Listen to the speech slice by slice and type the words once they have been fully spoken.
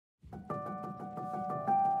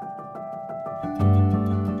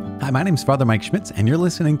Hi, my name is Father Mike Schmitz, and you're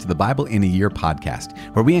listening to the Bible in a Year podcast,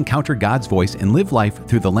 where we encounter God's voice and live life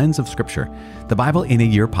through the lens of Scripture. The Bible in a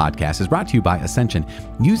Year podcast is brought to you by Ascension.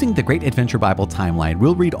 Using the Great Adventure Bible timeline,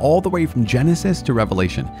 we'll read all the way from Genesis to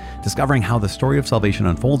Revelation, discovering how the story of salvation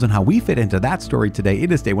unfolds and how we fit into that story today.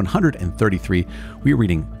 It is day 133. We are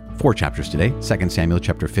reading 4 chapters today, 2 Samuel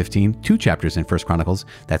chapter 15, 2 chapters in 1 Chronicles,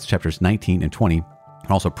 that's chapters 19 and 20.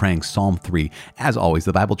 I'm also praying Psalm 3. As always,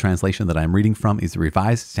 the Bible translation that I'm reading from is the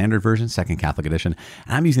Revised Standard Version, Second Catholic Edition,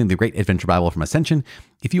 and I'm using the Great Adventure Bible from Ascension.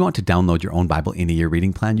 If you want to download your own Bible in a Year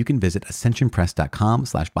reading plan, you can visit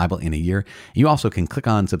ascensionpress.com/Bible in a Year. You also can click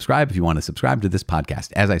on subscribe if you want to subscribe to this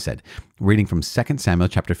podcast. As I said, reading from 2 Samuel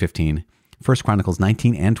chapter 15, 1 Chronicles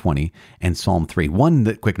 19 and 20, and Psalm 3.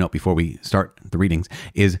 One quick note before we start the readings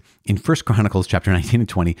is in 1 Chronicles chapter 19 and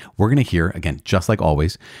 20, we're going to hear, again, just like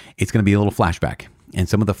always, it's going to be a little flashback. And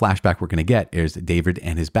some of the flashback we're going to get is David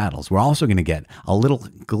and his battles. We're also going to get a little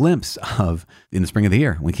glimpse of, in the spring of the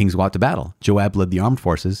year, when kings go out to battle. Joab led the armed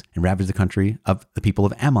forces and ravaged the country of the people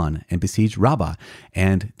of Ammon and besieged Rabbah.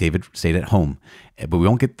 And David stayed at home. But we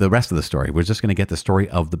won't get the rest of the story. We're just going to get the story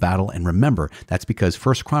of the battle. And remember, that's because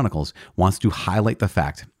 1 Chronicles wants to highlight the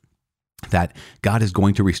fact that God is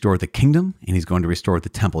going to restore the kingdom and he's going to restore the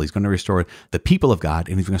temple. He's going to restore the people of God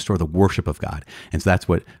and he's going to restore the worship of God. And so that's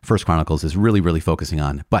what 1 Chronicles is really focusing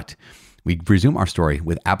on. But we resume our story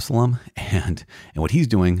with Absalom and what he's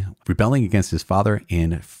doing, rebelling against his father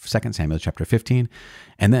in 2 Samuel chapter 15,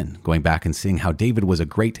 and then going back and seeing how David was a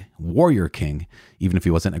great warrior king, even if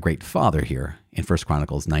he wasn't a great father here in 1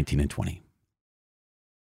 Chronicles 19 and 20.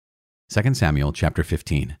 2 Samuel chapter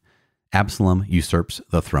 15, Absalom usurps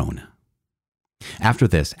the throne. After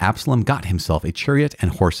this, Absalom got himself a chariot and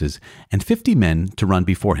horses, and 50 men to run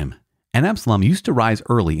before him. And Absalom used to rise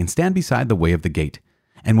early and stand beside the way of the gate.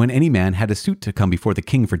 And when any man had a suit to come before the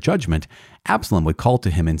king for judgment, Absalom would call to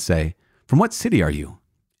him and say, "From what city are you?"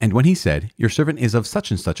 And when he said, "Your servant is of such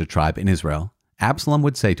and such a tribe in Israel," Absalom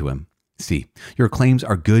would say to him, "See, your claims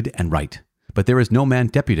are good and right, but there is no man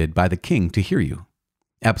deputed by the king to hear you."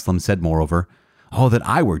 Absalom said moreover, "Oh, that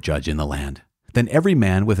I were judge in the land! Then every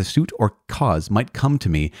man with a suit or cause might come to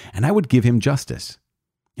me, and I would give him justice."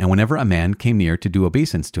 And whenever a man came near to do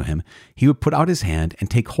obeisance to him, he would put out his hand and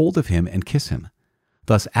take hold of him and kiss him.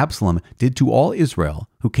 Thus Absalom did to all Israel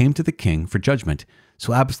who came to the king for judgment.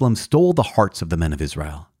 So Absalom stole the hearts of the men of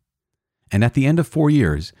Israel. And at the end of 4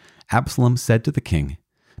 years, Absalom said to the king,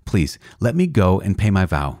 "Please let me go and pay my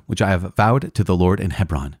vow, which I have vowed to the Lord in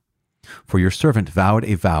Hebron. For your servant vowed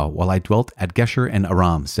a vow while I dwelt at Geshur and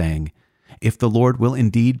Aram, saying, 'If the Lord will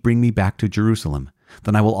indeed bring me back to Jerusalem,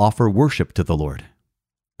 then I will offer worship to the Lord.'"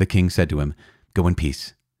 The king said to him, "Go in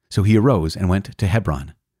peace." So he arose and went to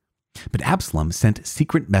Hebron. But Absalom sent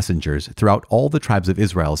secret messengers throughout all the tribes of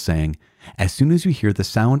Israel, saying, "As soon as you hear the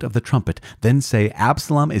sound of the trumpet, then say,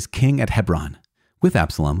 'Absalom is king at Hebron.'" With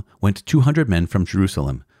Absalom went 200 men from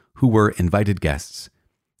Jerusalem, who were invited guests.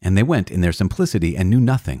 And they went in their simplicity and knew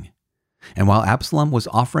nothing. And while Absalom was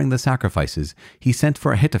offering the sacrifices, he sent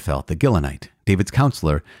for Ahithophel the Gilonite, David's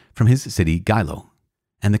counselor, from his city Gilo.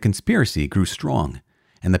 And the conspiracy grew strong,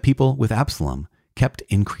 and the people with Absalom kept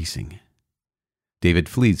increasing. David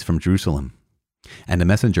flees from Jerusalem. And a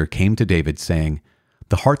messenger came to David, saying,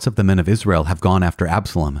 "The hearts of the men of Israel have gone after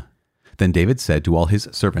Absalom." Then David said to all his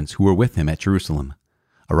servants who were with him at Jerusalem,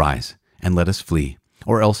 "Arise, and let us flee,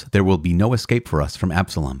 or else there will be no escape for us from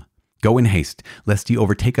Absalom. Go in haste, lest he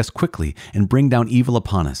overtake us quickly and bring down evil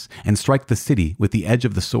upon us, and strike the city with the edge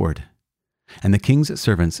of the sword." And the king's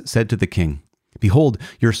servants said to the king, "Behold,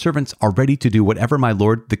 your servants are ready to do whatever my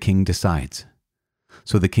lord the king decides."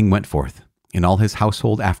 So the king went forth, and all his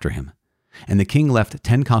household after him. And the king left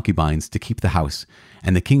 10 concubines to keep the house.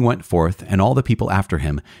 And the king went forth, and all the people after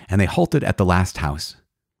him, and they halted at the last house.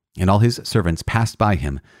 And all his servants passed by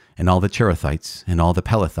him, and all the Cherethites, and all the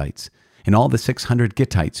Pelethites, and all the 600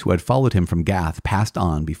 Gittites who had followed him from Gath passed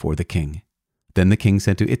on before the king. Then the king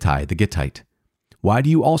said to Ittai the Gittite, "Why do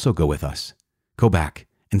you also go with us? Go back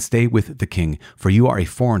and stay with the king, for you are a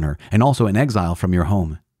foreigner and also an exile from your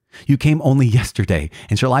home. You came only yesterday,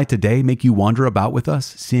 and shall I today make you wander about with us,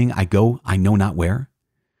 seeing I go I know not where?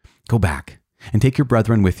 Go back and take your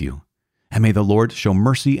brethren with you, and may the Lord show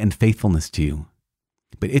mercy and faithfulness to you."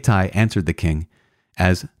 But Ittai answered the king,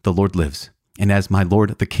 "As the Lord lives, and as my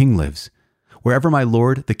lord the king lives, wherever my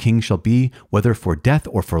lord the king shall be, whether for death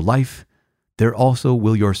or for life, there also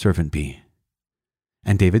will your servant be."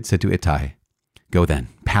 And David said to Ittai, "Go then,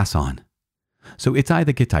 pass on." So Ittai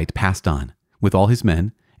the Gittite passed on, with all his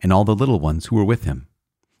men and all the little ones who were with him.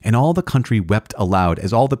 And all the country wept aloud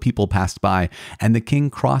as all the people passed by, and the king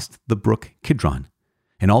crossed the brook Kidron,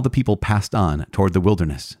 and all the people passed on toward the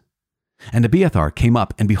wilderness. And Abiathar came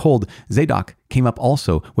up, and behold, Zadok came up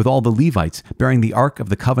also with all the Levites, bearing the ark of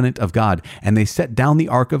the covenant of God, and they set down the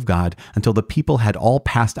ark of God until the people had all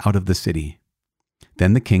passed out of the city.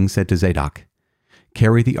 Then the king said to Zadok,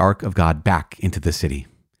 "Carry the ark of God back into the city.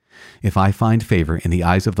 If I find favor in the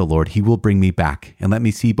eyes of the Lord, he will bring me back, and let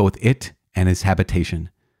me see both it and his habitation.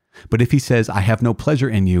 But if he says, I have no pleasure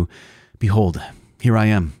in you, behold, here I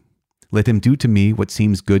am. Let him do to me what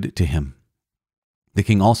seems good to him." The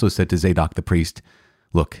king also said to Zadok the priest,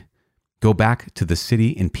 "Look, go back to the city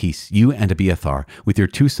in peace, you and Abiathar, with your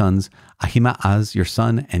 2 sons, Ahimaaz your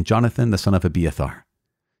son, and Jonathan the son of Abiathar.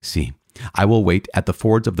 See, I will wait at the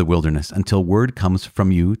fords of the wilderness until word comes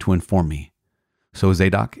from you to inform me." So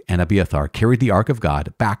Zadok and Abiathar carried the ark of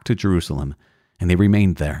God back to Jerusalem, and they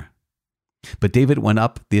remained there. But David went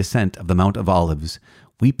up the ascent of the Mount of Olives,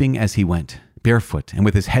 weeping as he went, barefoot and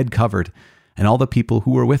with his head covered, and all the people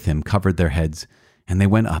who were with him covered their heads, and they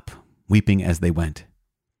went up, weeping as they went.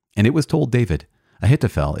 And it was told David,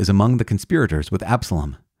 "Ahithophel is among the conspirators with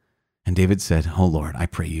Absalom." And David said, "O Lord, I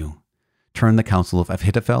pray you, turn the counsel of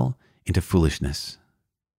Ahithophel into foolishness."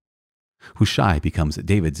 Hushai becomes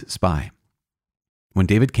David's spy. When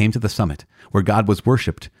David came to the summit, where God was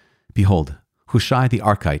worshipped, behold, Hushai the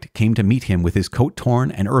Archite came to meet him with his coat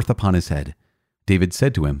torn and earth upon his head. David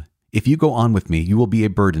said to him, "If you go on with me, you will be a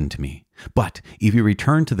burden to me. But if you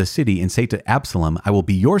return to the city and say to Absalom, I will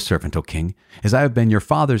be your servant, O king, as I have been your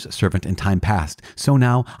father's servant in time past, so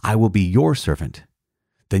now I will be your servant.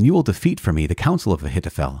 Then you will defeat for me the counsel of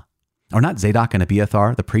Ahithophel. Are not Zadok and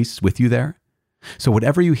Abiathar the priests with you there? So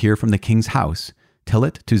whatever you hear from the king's house, tell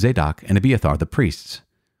it to Zadok and Abiathar the priests.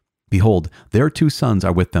 Behold, their 2 sons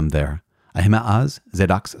are with them there, Ahimaaz,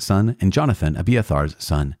 Zadok's son, and Jonathan, Abiathar's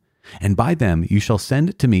son. And by them you shall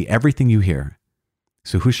send to me everything you hear."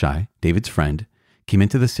 So Hushai, David's friend, came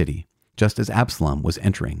into the city, just as Absalom was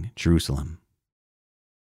entering Jerusalem.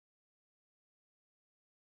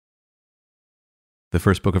 The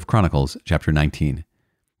first book of Chronicles, chapter 19.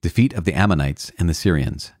 Defeat of the Ammonites and the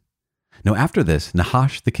Syrians. Now after this,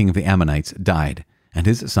 Nahash, the king of the Ammonites, died, and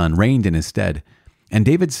his son reigned in his stead. And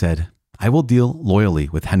David said, "I will deal loyally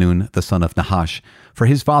with Hanun, the son of Nahash, for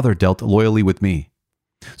his father dealt loyally with me."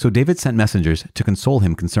 So David sent messengers to console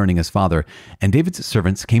him concerning his father, and David's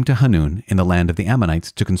servants came to Hanun in the land of the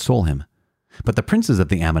Ammonites to console him. But the princes of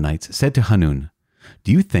the Ammonites said to Hanun,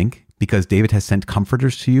 "Do you think, because David has sent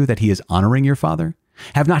comforters to you, that he is honoring your father?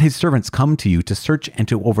 Have not his servants come to you to search and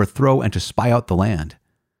to overthrow and to spy out the land?"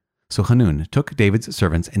 So Hanun took David's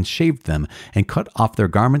servants and shaved them and cut off their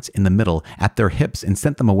garments in the middle at their hips and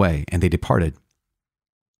sent them away, and they departed.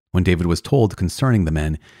 When David was told concerning the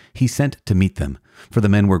men, he sent to meet them, for the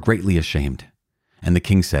men were greatly ashamed. And the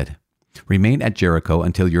king said, "Remain at Jericho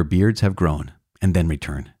until your beards have grown, and then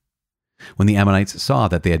return." When the Ammonites saw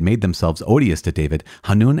that they had made themselves odious to David,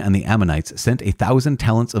 Hanun and the Ammonites sent 1,000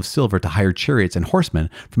 talents of silver to hire chariots and horsemen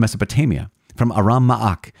from Mesopotamia, from Aram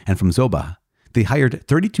Maach, and from Zobah. They hired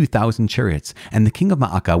 32,000 chariots, and the king of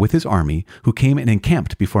Maacah with his army, who came and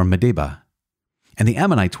encamped before Medeba. And the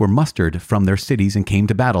Ammonites were mustered from their cities and came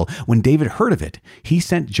to battle. When David heard of it, he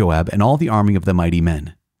sent Joab and all the army of the mighty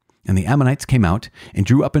men. And the Ammonites came out and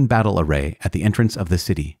drew up in battle array at the entrance of the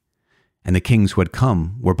city. And the kings who had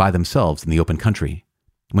come were by themselves in the open country.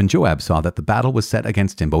 When Joab saw that the battle was set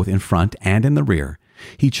against him both in front and in the rear,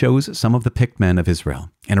 he chose some of the picked men of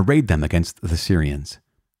Israel and arrayed them against the Syrians.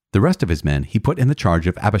 The rest of his men he put in the charge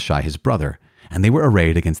of Abishai his brother, and they were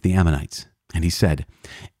arrayed against the Ammonites. And he said,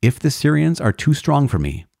 "If the Syrians are too strong for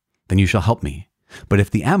me, then you shall help me. But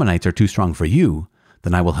if the Ammonites are too strong for you,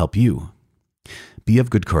 then I will help you. Be of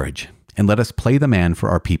good courage, and let us play the man for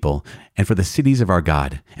our people and for the cities of our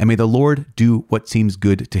God, and may the Lord do what seems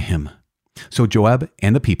good to him." So Joab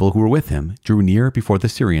and the people who were with him drew near before the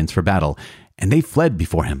Syrians for battle, and they fled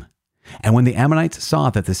before him. And when the Ammonites saw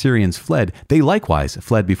that the Syrians fled, they likewise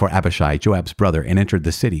fled before Abishai, Joab's brother, and entered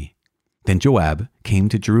the city. Then Joab came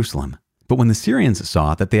to Jerusalem. But when the Syrians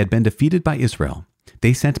saw that they had been defeated by Israel,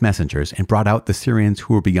 they sent messengers and brought out the Syrians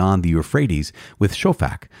who were beyond the Euphrates, with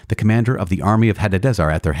Shophak, the commander of the army of Hadadezer,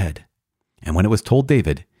 at their head. And when it was told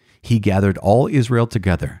David, he gathered all Israel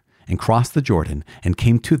together and crossed the Jordan and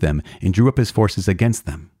came to them and drew up his forces against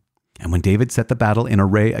them. And when David set the battle in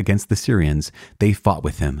array against the Syrians, they fought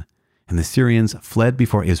with him. And the Syrians fled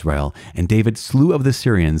before Israel, and David slew of the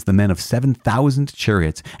Syrians the men of 7,000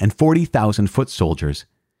 chariots and 40,000 foot soldiers,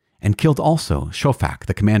 and killed also Shophak,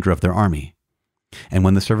 the commander of their army. And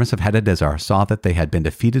when the servants of Hadadezer saw that they had been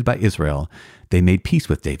defeated by Israel, they made peace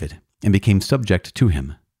with David and became subject to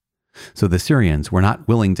him. So the Syrians were not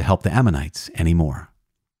willing to help the Ammonites any more.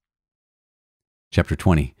 Chapter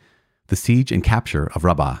 20. The siege and capture of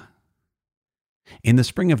Rabbah. In the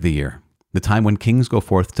spring of the year, the time when kings go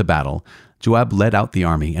forth to battle, Joab led out the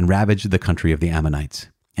army and ravaged the country of the Ammonites,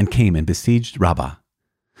 and came and besieged Rabbah.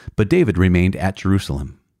 But David remained at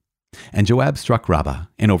Jerusalem. And Joab struck Rabbah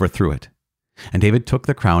and overthrew it. And David took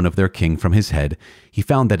the crown of their king from his head. He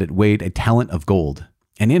found that it weighed a talent of gold,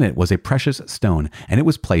 and in it was a precious stone, and it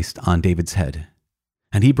was placed on David's head.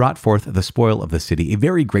 And he brought forth the spoil of the city, a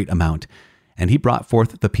very great amount, and he brought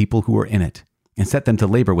forth the people who were in it, and set them to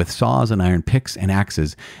labor with saws and iron picks and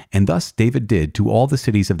axes. And thus David did to all the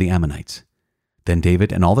cities of the Ammonites. Then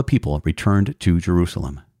David and all the people returned to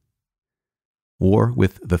Jerusalem. War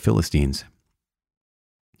with the Philistines.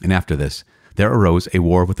 And after this, there arose a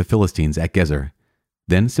war with the Philistines at Gezer.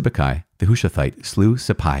 Then Sibbecai the Hushathite slew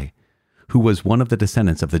Sippai, who was one of the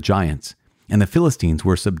descendants of the giants, and the Philistines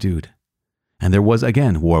were subdued. And there was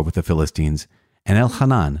again war with the Philistines, and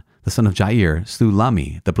Elhanan, the son of Jair, slew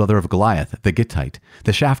Lami, the brother of Goliath, the Gittite,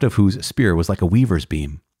 the shaft of whose spear was like a weaver's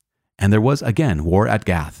beam. And there was again war at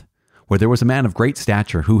Gath, where there was a man of great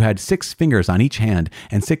stature who had 6 fingers on each hand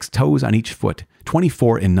and 6 toes on each foot,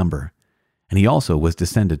 24 in number. And he also was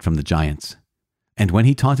descended from the giants. And when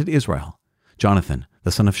he taunted Israel, Jonathan,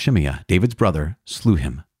 the son of Shimeah, David's brother, slew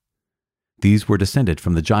him. These were descended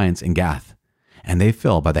from the giants in Gath, and they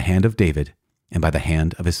fell by the hand of David and by the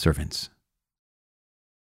hand of his servants.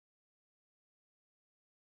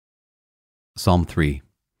 Psalm 3.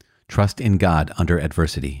 Trust in God under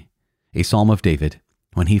adversity. A psalm of David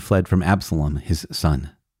when he fled from Absalom his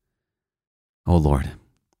son. O Lord,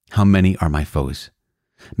 how many are my foes?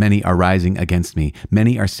 Many are rising against me.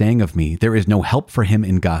 Many are saying of me, there is no help for him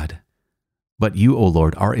in God. But you, O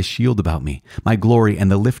Lord, are a shield about me, my glory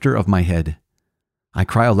and the lifter of my head. I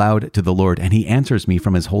cry aloud to the Lord, and he answers me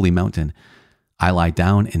from his holy mountain. I lie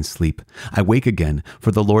down and sleep. I wake again,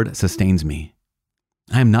 for the Lord sustains me.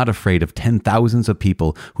 I am not afraid of 10,000s of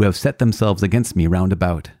people who have set themselves against me round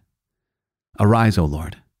about. Arise, O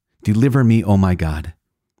Lord. Deliver me, O my God.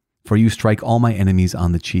 For you strike all my enemies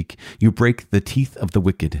on the cheek. You break the teeth of the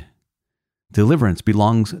wicked. Deliverance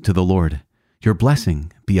belongs to the Lord. Your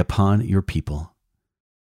blessing be upon your people.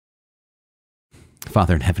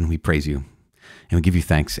 Father in heaven, we praise you and we give you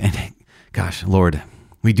thanks. And gosh, Lord,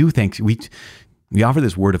 we do thanks. We offer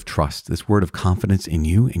this word of trust, this word of confidence in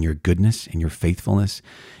you, in your goodness, in your faithfulness,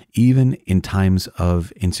 even in times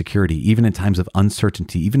of insecurity, even in times of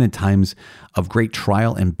uncertainty, even in times of great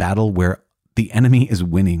trial and battle where the enemy is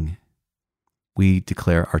winning. We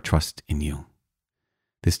declare our trust in you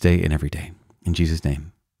this day and every day. In Jesus'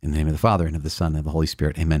 name, in the name of the Father and of the Son and of the Holy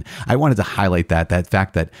Spirit, amen. I wanted to highlight that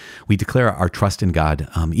fact that we declare our trust in God,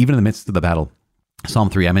 even in the midst of the battle.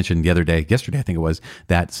 Psalm 3, I mentioned yesterday, I think it was,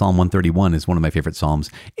 that Psalm 131 is one of my favorite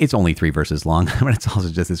Psalms. It's only 3 verses long, but it's also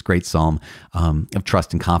just this great Psalm of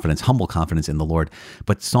trust and confidence, humble confidence in the Lord.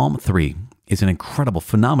 But Psalm 3 is an incredible,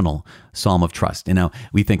 phenomenal Psalm of trust. And now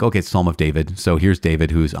we think, okay, it's Psalm of David. So here's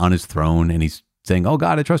David who's on his throne and he's saying, oh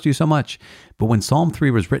God, I trust you so much. But when Psalm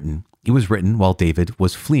 3 was written, it was written while David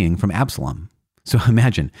was fleeing from Absalom. So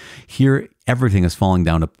imagine, here everything is falling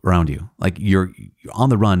down around you. Like you're on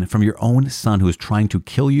the run from your own son who is trying to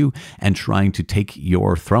kill you and trying to take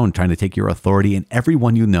your throne, trying to take your authority. And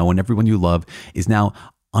everyone you know and everyone you love is now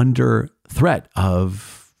under threat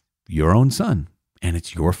of your own son. And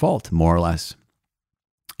it's your fault, more or less.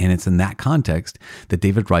 And it's in that context that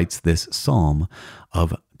David writes this psalm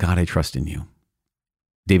of, God, I trust in you.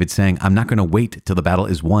 David's saying, I'm not going to wait till the battle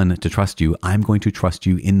is won to trust you. I'm going to trust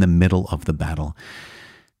you in the middle of the battle.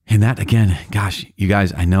 And that, again, gosh, you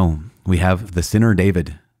guys, I know we have the sinner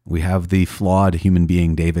David. We have the flawed human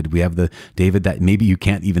being David. We have the David that maybe you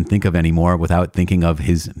can't even think of anymore without thinking of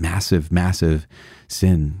his massive, massive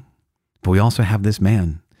sin. But we also have this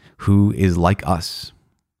man who is like us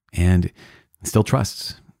and still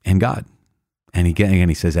trusts in God. And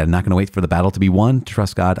he says, I'm not going to wait for the battle to be won to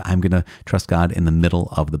trust God. I'm going to trust God in the middle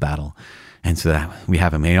of the battle. And so that we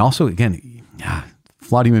have him. And also, again,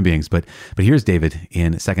 flawed human beings. But here's David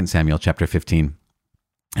in 2 Samuel chapter 15.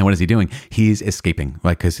 And what is he doing? He's escaping,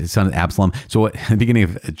 right? Because his son Absalom. So at the beginning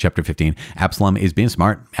of chapter 15, Absalom is being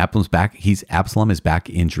smart. Absalom's back. Absalom is back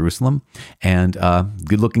in Jerusalem, and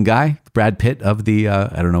good-looking guy, Brad Pitt of the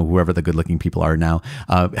I don't know, whoever the good-looking people are now,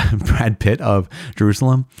 Brad Pitt of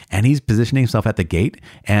Jerusalem, and he's positioning himself at the gate,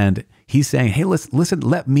 and he's saying, hey, listen,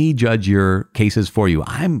 let me judge your cases for you.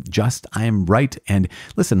 I am right, and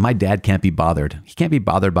listen, my dad can't be bothered. He can't be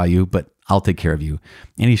bothered by you, but I'll take care of you.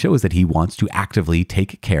 And he shows that he wants to actively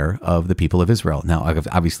take care of the people of Israel. Now,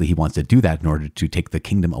 obviously, he wants to do that in order to take the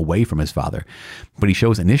kingdom away from his father. But he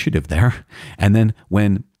shows initiative there. And then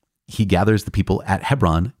when he gathers the people at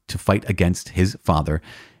Hebron to fight against his father,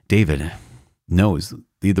 David knows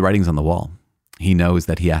the writing's on the wall. He knows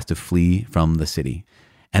that he has to flee from the city.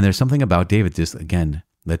 And there's something about David, just again,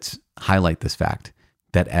 let's highlight this fact,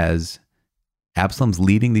 that as Absalom's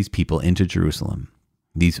leading these people into Jerusalem,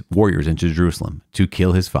 these warriors into Jerusalem to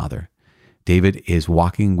kill his father, David is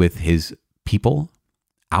walking with his people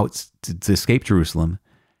out to escape Jerusalem,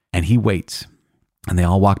 and he waits, and they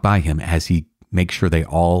all walk by him as he makes sure they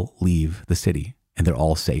all leave the city and they're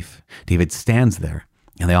all safe. David stands there,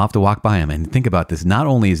 and they all have to walk by him. And think about this. Not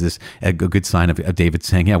only is this a good sign of David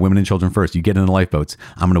saying, yeah, women and children first, you get in the lifeboats.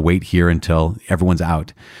 I'm going to wait here until everyone's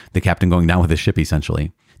out. The captain going down with his ship,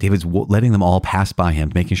 essentially. David's letting them all pass by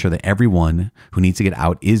him, making sure that everyone who needs to get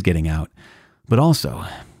out is getting out. But also,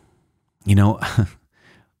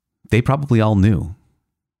 they probably all knew,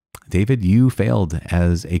 David, you failed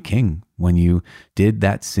as a king when you did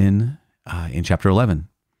that sin in chapter 11.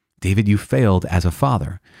 David, you failed as a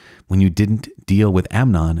father when you didn't deal with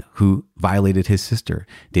Amnon, who violated his sister.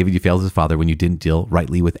 David, you failed as a father when you didn't deal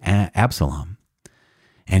rightly with Absalom.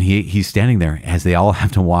 And he's standing there as they all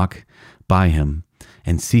have to walk by him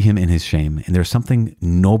and see him in his shame. And there's something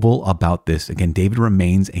noble about this. Again, David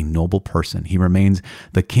remains a noble person. He remains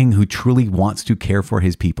the king who truly wants to care for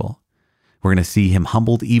his people. We're going to see him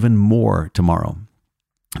humbled even more tomorrow.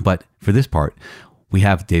 But for this part, we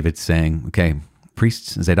have David saying, okay,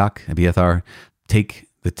 priests, Zadok, Abiathar, take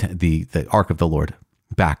the ark of the Lord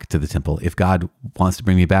back to the temple. If God wants to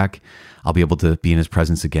bring me back, I'll be able to be in his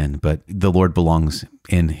presence again. But the Lord belongs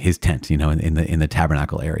in his tent, in the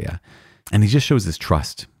tabernacle area. And he just shows this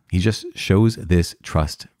trust. He just shows this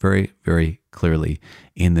trust very, very clearly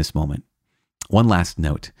in this moment. One last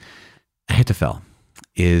note. Ahithophel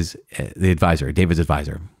is the advisor, David's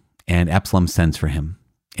advisor, and Absalom sends for him.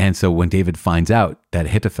 And so when David finds out that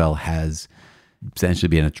Ahithophel has essentially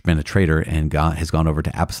been a traitor and has gone over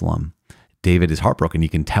to Absalom, David is heartbroken. You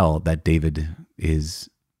can tell that David is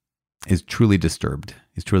truly disturbed.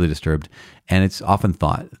 He's truly disturbed. And it's often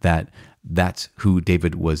thought that that's who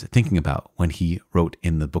David was thinking about when he wrote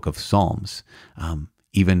in the book of Psalms,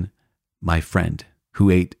 even my friend who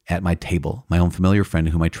ate at my table, my own familiar friend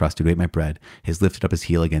whom I trusted, who ate my bread, has lifted up his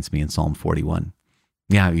heel against me in Psalm 41.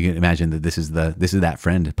 Yeah, you can imagine that this is that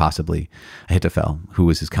friend, possibly Ahithophel, who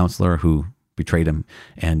was his counselor, who betrayed him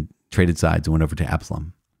and traded sides and went over to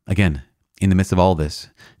Absalom. Again, in the midst of all this,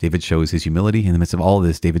 David shows his humility. In the midst of all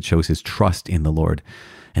this, David shows his trust in the Lord.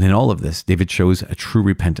 And in all of this, David shows a true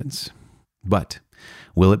repentance. But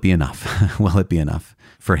will it be enough? Will it be enough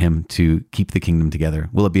for him to keep the kingdom together?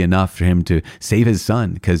 Will it be enough for him to save his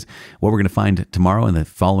son? Because what we're going to find tomorrow and the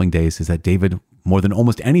following days is that David, more than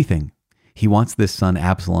almost anything, he wants this son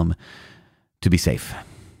Absalom to be safe.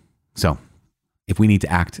 So if we need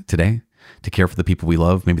to act today to care for the people we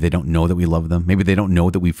love, maybe they don't know that we love them. Maybe they don't know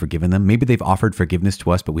that we've forgiven them. Maybe they've offered forgiveness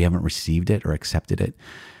to us, but we haven't received it or accepted it.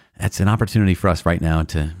 That's an opportunity for us right now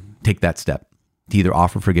to take that step, to either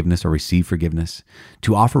offer forgiveness or receive forgiveness,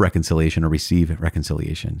 to offer reconciliation or receive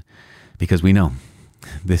reconciliation. Because we know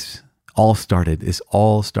this all started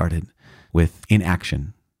with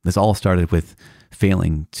inaction. This all started with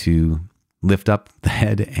failing to lift up the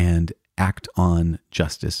head and act on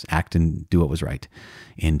justice, act and do what was right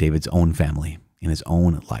in David's own family, in his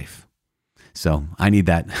own life. So I need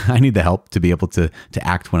that. I need the help to be able to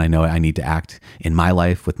act when I know I need to act in my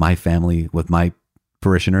life, with my family, with my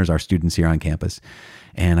parishioners, our students here on campus.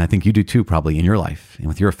 And I think you do too, probably in your life and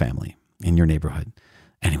with your family, in your neighborhood.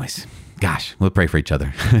 Anyways, gosh, we'll pray for each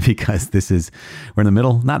other because we're in the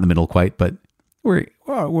middle, not in the middle quite, but we're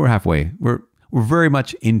halfway. We're very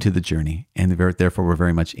much into the journey, and therefore we're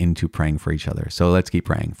very much into praying for each other. So let's keep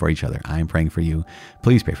praying for each other. I am praying for you.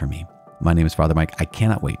 Please pray for me. My name is Father Mike. I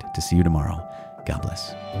cannot wait to see you tomorrow. God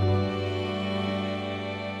bless.